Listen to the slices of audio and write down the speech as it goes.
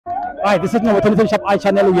Hi, this is our television shop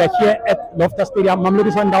iChannel. We are here at Loftus Stadium,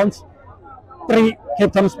 Mamelodi Sundowns, 3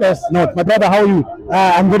 Cape Town Spurs. No, my brother, how are you?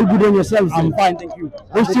 I'm very good on yourself. I'm fine, thank you.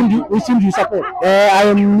 Which team do you support? I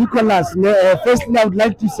am Nicholas. Firstly, I would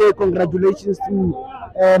like to say congratulations to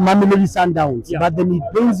Mamelodi Sundowns. Yeah. But then it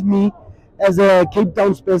pains me as a Cape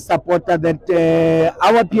Town Spurs supporter that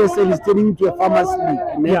our PSL is turning into a farmers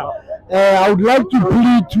league. Yeah. I would like to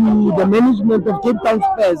plead to the management of Cape Town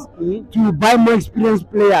Spurs to buy more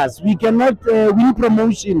experienced players. We cannot win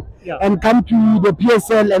promotion and come to the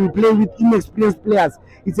PSL and play with inexperienced players.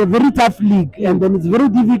 It's a very tough league, and then it's very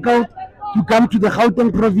difficult to come to the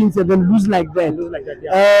Gauteng province and then lose like that.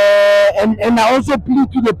 And I also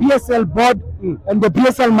plead to the PSL board and the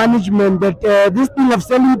PSL management that this thing of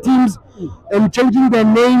selling teams and changing their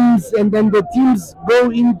names and then the teams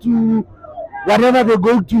go into whatever they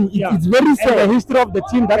go to, it's very sad. And the history of the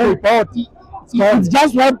team that they bought, it's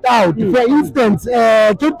just wiped out. For instance,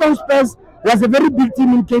 Cape Town Spurs was a very big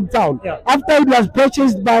team in Cape Town. After it was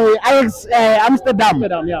purchased by Ajax Amsterdam,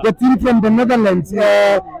 the team from the Netherlands,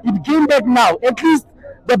 it came back now. At least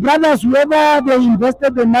the brothers, whoever they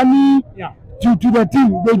invested the money to the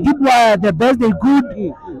team, they did the best they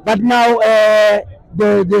could, but now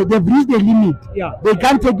they've reached the limit. They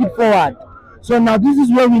can't take it forward. So now this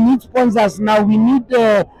is where we need sponsors. Now we need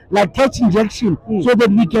like cash injection so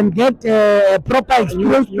that we can get proper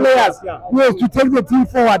experienced players to take the team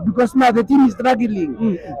forward, because now the team is struggling.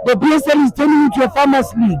 The PSL is turning into a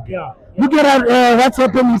farmers league. Look at what's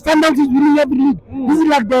happening. Sundowns is winning every league. This is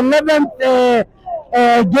like the 11th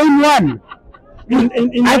game one.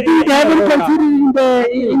 I think they haven't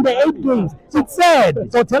considered in the 8 games. It's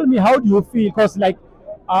sad. So tell me, how do you feel? Because like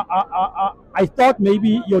I thought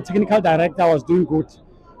maybe your technical director was doing good,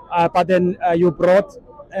 but then you brought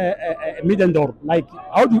Middendorf. Like,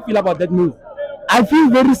 how do you feel about that move? I feel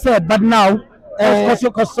very sad, but now,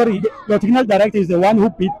 sorry, your technical director is the one who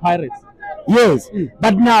beat Pirates. Yes,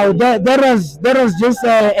 but now there was just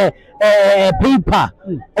a paper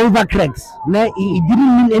over cracks. It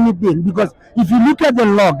didn't mean anything, because if you look at the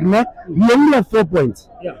log, we only have 4 points.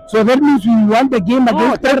 So that means we won the game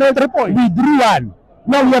against 3 points. We drew 1.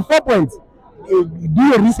 No, we have 4 points. Do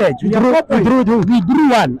your research. We drew 1.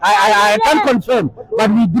 I can't confirm, but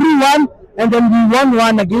we drew 1 and then we won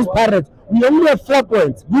 1 against Pirates. We only have 4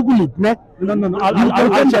 points. Google it, No.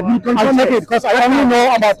 I'll check it, because I only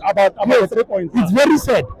know about 3 points. It's very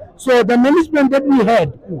sad. So the management that we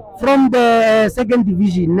had from the second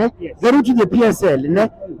division, going to the PSL,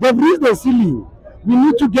 they've reached the ceiling. We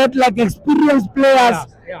need to get like experienced players,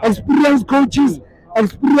 experienced coaches,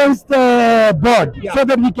 experienced board, so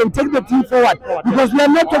that we can take the team forward, because we are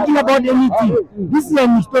not talking about any team. This is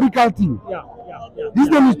an historical team. This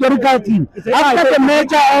is an historical team. After the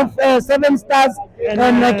merger of 7 Stars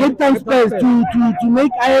and Cape Town Spurs to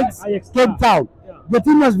make Ajax Cape Town, the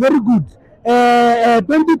team was very good.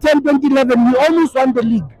 2010-2011, we almost won the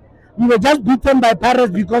league. We were just beaten by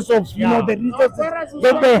Pirates because of the resources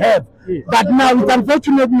that they have. But now it's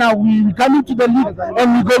unfortunate. Now we coming to the league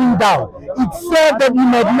and we're going down. It's sad that we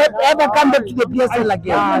might not ever come back to the PSL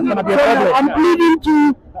again. So I'm pleading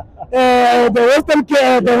to the Western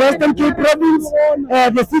Cape province,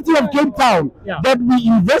 the city of Cape Town, that we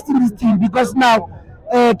invest in this team, because now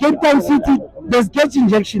Cape Town City, there's cash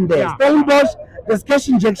injection there. Stellenbosch, there's cash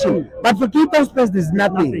injection, but for Cape Town Spurs, there's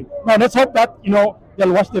nothing. Now let's hope that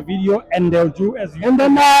they'll watch the video and they'll do as you. And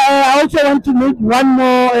then I also want to make one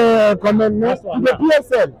more comment to the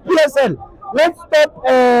PSL. Let's stop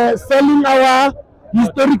selling our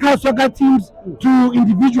historical soccer teams to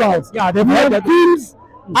individuals. They've had teams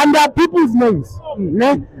under people's names.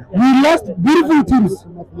 We lost beautiful teams,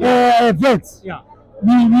 vets.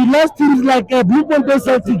 We lost teams like Blue Ponte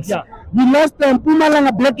Celtics. We lost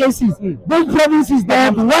Mpumalanga Black Aces. Those provinces, they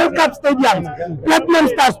have World Cup stadiums. Platinum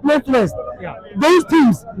Stars, Northwest. Those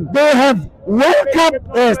teams, they have World Cup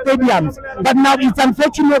stadiums. But now it's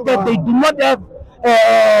unfortunate that they do not have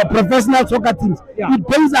professional soccer teams. It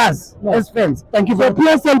pains us as fans. Thank you. So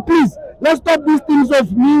PSL, please, let's stop these things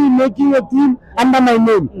of me making a team under my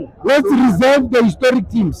name. Let's reserve the historic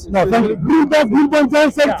teams. Thank you. Blue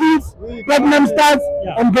Ponte Celtics, Platinum Stars,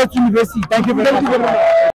 and Gate University. Thank you very much.